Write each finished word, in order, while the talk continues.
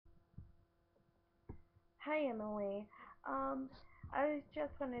Hi, Emily. Um, I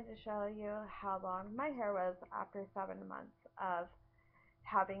just wanted to show you how long my hair was after 7 months of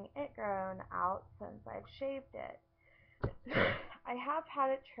having it grown out since I've shaved it. I have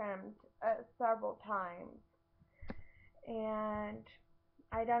had it trimmed several times, and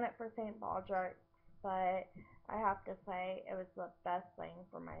I done it for St. Baldrick's, but I have to say it was the best thing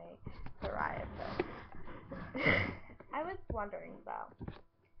for my psoriasis. I was wondering though,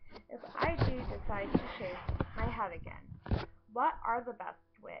 if I do decide to shave my head again, what are the best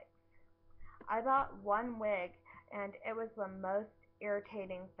wigs? I bought one wig and it was the most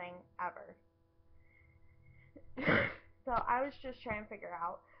irritating thing ever. So I was just trying to figure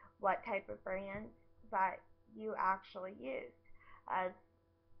out what type of brand that you actually used. As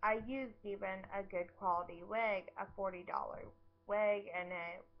I used even a good quality wig, a $40 wig, and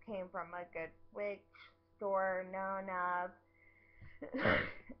it came from a good wig store known of.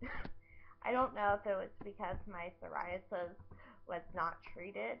 I don't know if it was because my psoriasis was not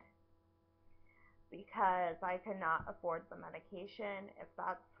treated because I could not afford the medication, if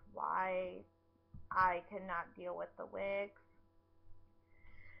that's why I could not deal with the wigs.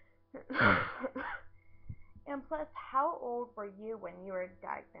 And plus, how old were you when you were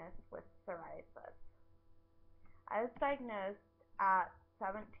diagnosed with psoriasis? I was diagnosed at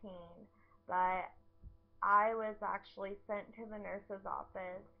 17, but I was actually sent to the nurse's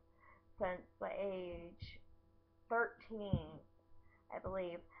office since the age 13, I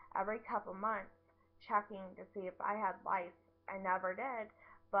believe, every couple months, checking to see if I had lice. I never did,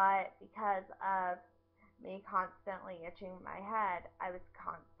 but because of me constantly itching my head, I was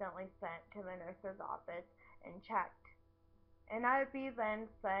constantly sent to the nurse's office and checked. And I would be then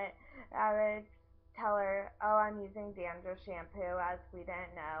sent, I would tell her, oh, I'm using dandruff shampoo, as we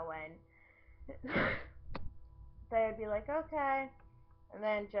didn't know, and they would be like, okay. And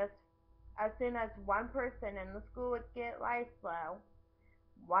then just as soon as one person in the school would get lice flow,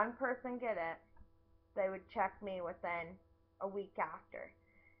 one person get it, they would check me within a week after.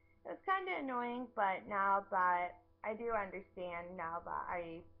 It was kind of annoying, but now that I do understand now that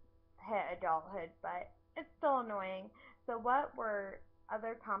I hit adulthood, but it's still annoying. So, what were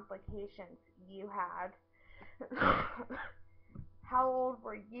other complications you had? How old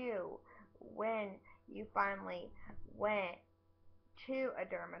were you when you finally went to a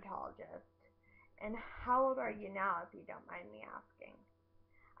dermatologist? And how old are you now, if you don't mind me asking?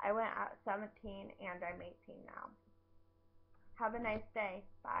 I went at 17 and I'm 18 now. Have a nice day.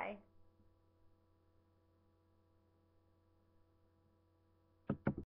 Bye.